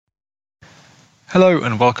Hello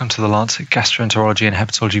and welcome to the Lancet Gastroenterology and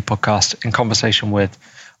Hepatology podcast in conversation with,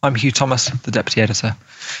 I'm Hugh Thomas, the Deputy Editor.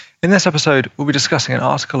 In this episode, we'll be discussing an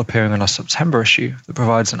article appearing in our September issue that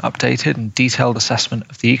provides an updated and detailed assessment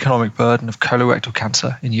of the economic burden of colorectal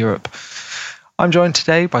cancer in Europe. I'm joined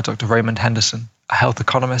today by Dr. Raymond Henderson, a health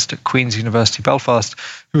economist at Queen's University Belfast,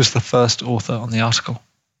 who was the first author on the article.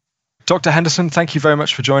 Dr. Henderson, thank you very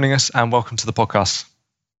much for joining us and welcome to the podcast.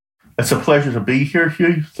 It's a pleasure to be here,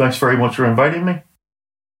 Hugh. Thanks very much for inviting me.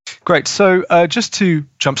 Great. So just to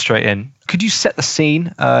jump straight in, could you set the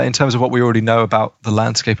scene in terms of what we already know about the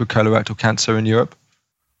landscape of colorectal cancer in Europe?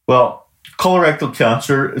 Well, colorectal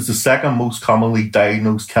cancer is the second most commonly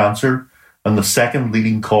diagnosed cancer and the second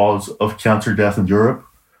leading cause of cancer death in Europe,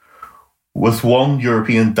 with one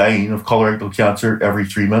European dying of colorectal cancer every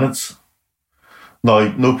 3 minutes.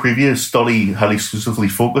 Now, no previous study had exclusively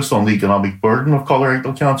focused on the economic burden of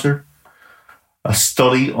colorectal cancer. A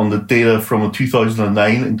study on the data from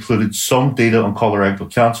 2009 included some data on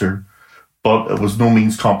colorectal cancer, but it was no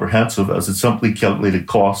means comprehensive as it simply calculated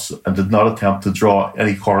costs and did not attempt to draw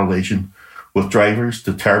any correlation with drivers,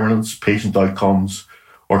 determinants, patient outcomes,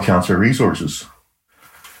 or cancer resources.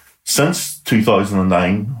 Since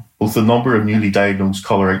 2009, both the number of newly diagnosed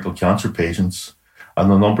colorectal cancer patients and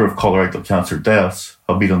the number of colorectal cancer deaths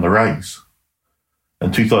have been on the rise.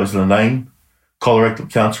 In 2009, colorectal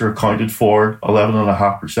cancer accounted for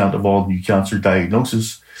 11.5% of all new cancer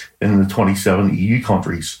diagnoses in the 27 EU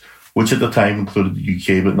countries, which at the time included the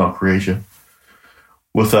UK but not Croatia,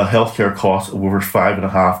 with a healthcare cost of over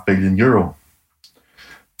 €5.5 billion.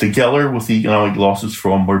 Together with the economic losses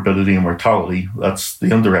from morbidity and mortality, that's the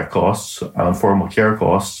indirect costs and informal care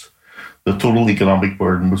costs, the total economic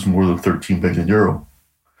burden was more than €13 billion.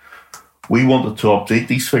 We wanted to update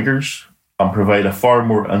these figures and provide a far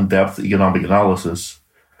more in-depth economic analysis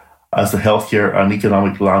as the healthcare and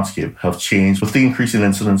economic landscape have changed with the increasing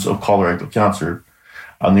incidence of colorectal cancer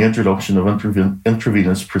and the introduction of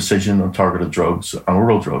intravenous precision and targeted drugs and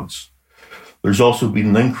oral drugs. There's also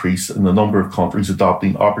been an increase in the number of countries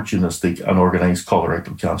adopting opportunistic and organised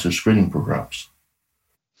colorectal cancer screening programs.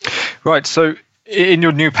 Right, so in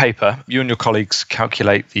your new paper, you and your colleagues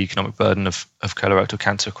calculate the economic burden of colorectal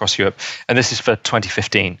cancer across Europe, and this is for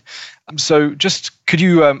 2015. So just could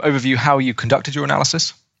you overview how you conducted your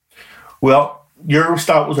analysis? Well,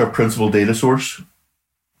 Eurostat was our principal data source,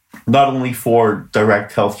 not only for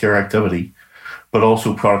direct healthcare activity, but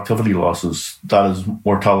also productivity losses, that is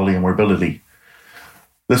mortality and morbidity.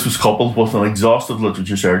 This was coupled with an exhaustive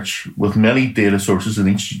literature search with many data sources in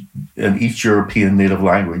each European native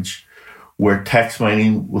language, where text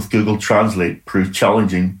mining with Google Translate proved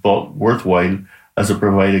challenging but worthwhile as it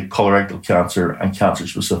provided colorectal cancer and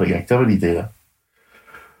cancer-specific activity data.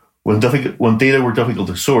 When data were difficult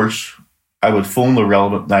to source, I would phone the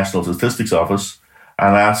relevant National Statistics Office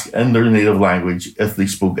and ask in their native language if they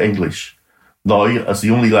spoke English. Now, as the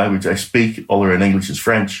only language I speak other than English is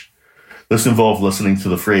French, this involved listening to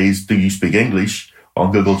the phrase, "Do you speak English?"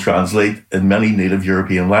 on Google Translate in many native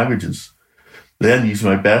European languages. Then, using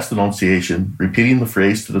my best enunciation, repeating the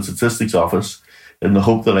phrase to the statistics office in the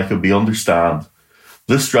hope that I could be understood.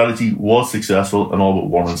 This strategy was successful in all but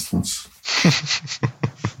one instance.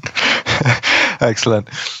 Excellent.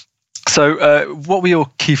 So what were your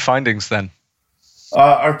key findings then?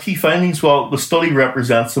 Our key findings, well, the study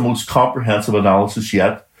represents the most comprehensive analysis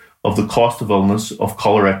yet of the cost of illness of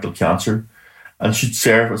colorectal cancer and should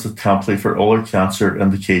serve as a template for other cancer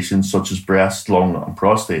indications such as breast, lung, and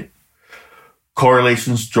prostate.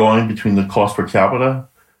 Correlations drawn between the cost per capita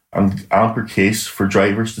and per case for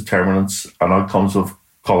drivers, determinants, and outcomes of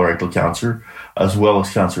colorectal cancer, as well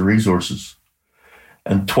as cancer resources.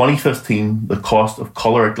 In 2015, the cost of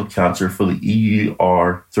colorectal cancer for the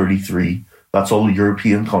EUR33, that's all the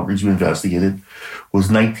European countries we investigated, was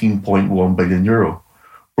 €19.1 billion,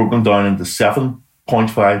 broken down into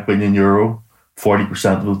 €7.5 billion,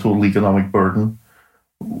 40% of the total economic burden,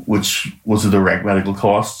 which was the direct medical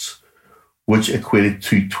costs, which equated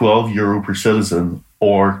to €12 per citizen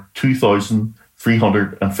or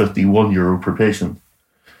 €2,351 per patient.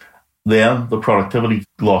 Then the productivity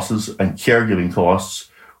losses and caregiving costs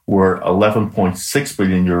were €11.6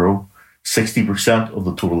 billion, 60% of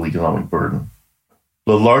the total economic burden.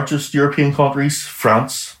 The largest European countries,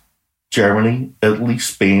 France, Germany, Italy,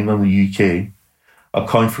 Spain, and the UK,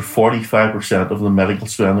 account for 45% of the medical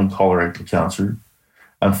spend in colorectal cancer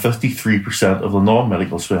and 53% of the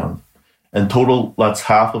non-medical spend. In total, that's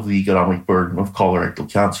half of the economic burden of colorectal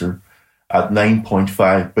cancer at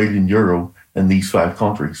 €9.5 billion in these 5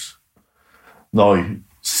 countries. Now,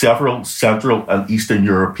 several Central and Eastern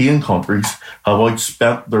European countries have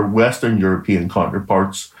outspent their Western European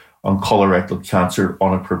counterparts on colorectal cancer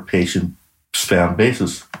on a per patient spend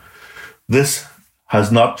basis. This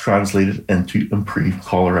has not translated into improved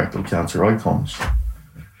colorectal cancer outcomes.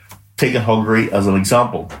 Taking Hungary as an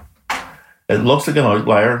example, it looks like an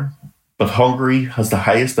outlier, but Hungary has the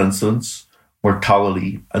highest incidence,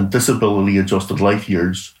 mortality, and disability adjusted life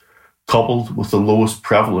years, coupled with the lowest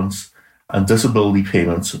prevalence and disability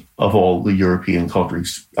payments of all the European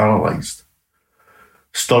countries analysed.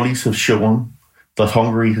 Studies have shown that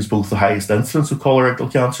Hungary has both the highest incidence of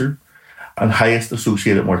colorectal cancer and highest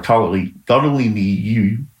associated mortality, not only in the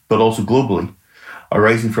EU, but also globally,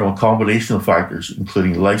 arising from a combination of factors,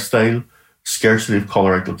 including lifestyle, scarcity of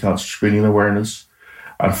colorectal cancer screening awareness,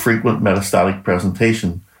 and frequent metastatic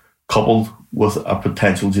presentation, coupled with a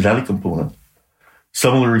potential genetic component.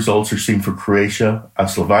 Similar results are seen for Croatia and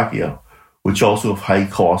Slovakia, which also have high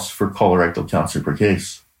costs for colorectal cancer per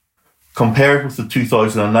case. Compared with the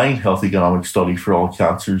 2009 Health Economic Study for all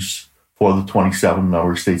cancers for the 27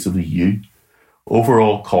 member states of the EU,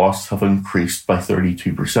 overall costs have increased by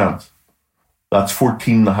 32%. That's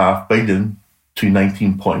 14.5 billion to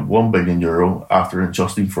 19.1 billion euro after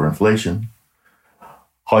adjusting for inflation.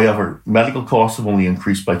 However, medical costs have only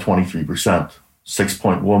increased by 23%,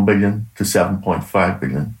 6.1 billion to 7.5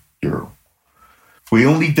 billion euro. We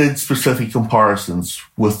only did specific comparisons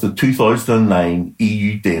with the 2009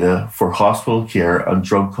 EU data for hospital care and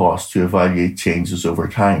drug costs to evaluate changes over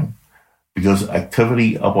time, because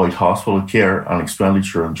activity about hospital care and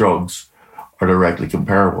expenditure on drugs are directly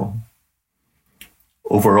comparable.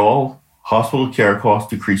 Overall, hospital care costs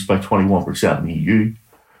decreased by 21% in the EU,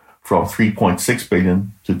 from 3.6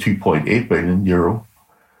 billion to 2.8 billion euro.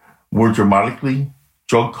 More dramatically,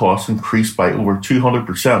 drug costs increased by over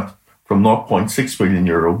 200%, from 0.6 billion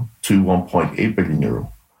euro to 1.8 billion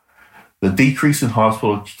euro. The decrease in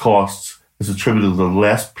hospital costs is attributed to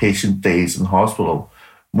less patient days in hospital,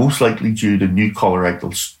 most likely due to new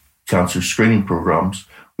colorectal cancer screening programs,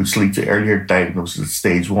 which lead to earlier diagnosis at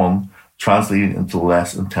stage 1, translating into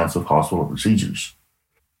less intensive hospital procedures.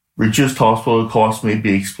 Reduced hospital costs may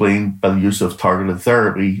be explained by the use of targeted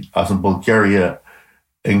therapy, as in Bulgaria,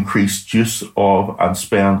 increased use of and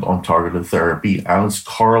spend on targeted therapy, and is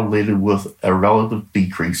correlated with a relative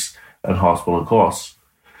decrease in hospital costs.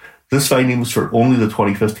 This finding was for only the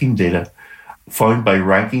 2015 data, found by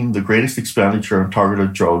ranking the greatest expenditure on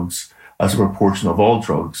targeted drugs as a proportion of all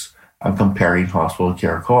drugs and comparing hospital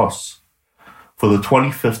care costs. For the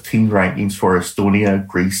 2015 rankings for Estonia,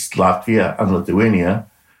 Greece, Latvia, and Lithuania,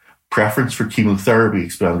 preference for chemotherapy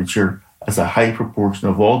expenditure as a high proportion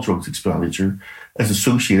of all drugs expenditure is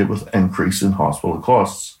associated with increase in hospital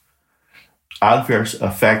costs. Adverse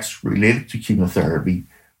effects related to chemotherapy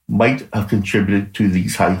might have contributed to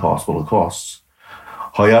these high hospital costs.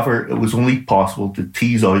 However, it was only possible to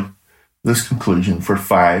tease out this conclusion for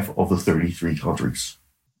 5 of the 33 countries.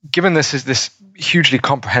 Given this is this hugely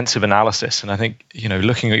comprehensive analysis, and I think,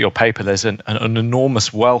 looking at your paper, there's an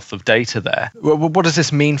enormous wealth of data there. What does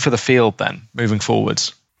this mean for the field then, moving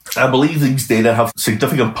forwards? I believe these data have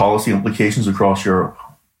significant policy implications across Europe.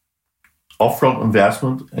 Upfront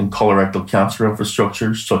investment in colorectal cancer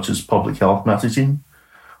infrastructure, such as public health messaging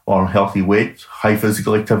on healthy weight, high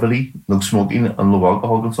physical activity, no smoking, and low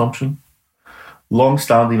alcohol consumption.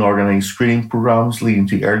 Long-standing organised screening programs leading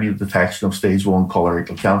to early detection of stage 1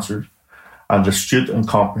 colorectal cancer, and astute and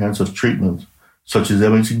comprehensive treatment, such as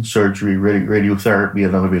imaging, surgery, radiotherapy,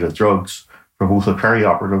 and innovative drugs for both the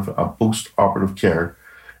perioperative and post-operative care,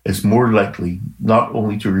 is more likely not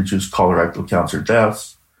only to reduce colorectal cancer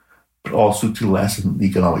deaths, but also to lessen the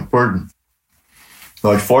economic burden.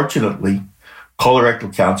 Now, fortunately,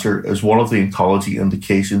 colorectal cancer is one of the oncology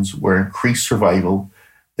indications where increased survival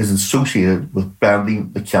is associated with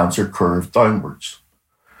bending the cancer curve downwards,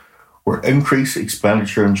 where increased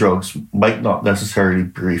expenditure on drugs might not necessarily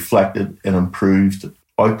be reflected in improved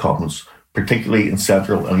outcomes, particularly in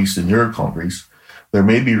Central and Eastern Europe countries. There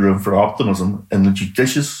may be room for optimism in the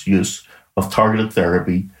judicious use of targeted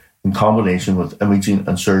therapy in combination with imaging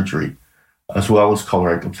and surgery, as well as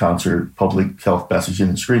colorectal cancer public health messaging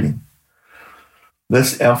and screening.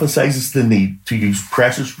 This emphasises the need to use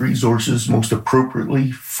precious resources most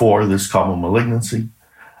appropriately for this common malignancy,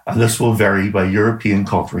 and this will vary by European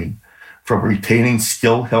country, from retaining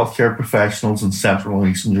skilled healthcare professionals in Central and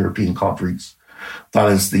Eastern European countries, that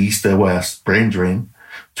is the East to West brain drain,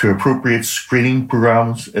 to appropriate screening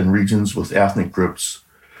programs in regions with ethnic groups,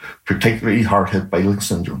 particularly hard hit by Lynch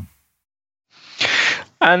syndrome.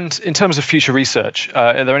 And in terms of future research,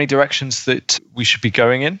 are there any directions that we should be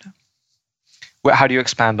going in? How do you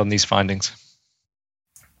expand on these findings?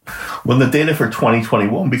 When the data for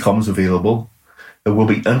 2021 becomes available, it will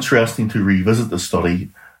be interesting to revisit the study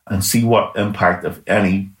and see what impact, if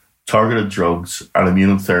any, targeted drugs and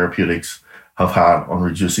immunotherapeutics have had on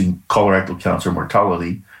reducing colorectal cancer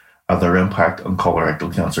mortality and their impact on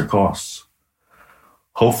colorectal cancer costs.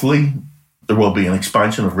 Hopefully, there will be an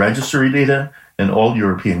expansion of registry data in all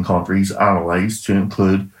European countries analysed to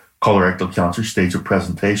include colorectal cancer stage of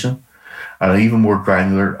presentation, and an even more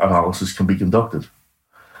granular analysis can be conducted.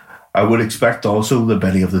 I would expect also that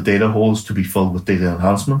many of the data holes to be filled with data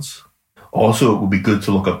enhancements. Also, it would be good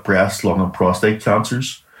to look at breast, lung and prostate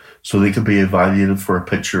cancers so they can be evaluated for a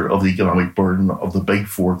picture of the economic burden of the big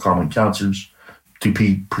four common cancers to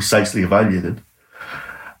be precisely evaluated.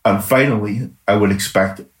 And finally, I would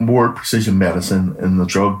expect more precision medicine in the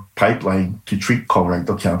drug pipeline to treat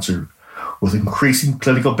colorectal cancer with increasing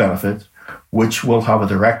clinical benefit, which will have a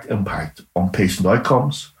direct impact on patient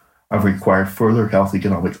outcomes and require further health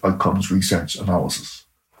economic outcomes research analysis.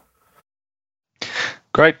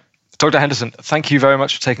 Great. Dr. Henderson, thank you very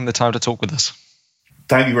much for taking the time to talk with us.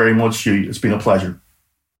 Thank you very much, Hugh. It's been a pleasure.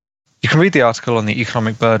 You can read the article on the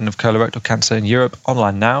economic burden of colorectal cancer in Europe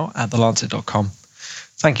online now at thelancet.com.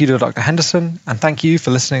 Thank you to Dr. Henderson, and thank you for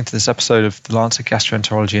listening to this episode of the Lancet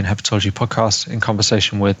Gastroenterology and Hepatology podcast In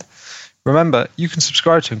Conversation With. Remember, you can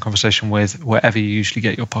subscribe to In Conversation With wherever you usually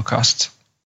get your podcasts.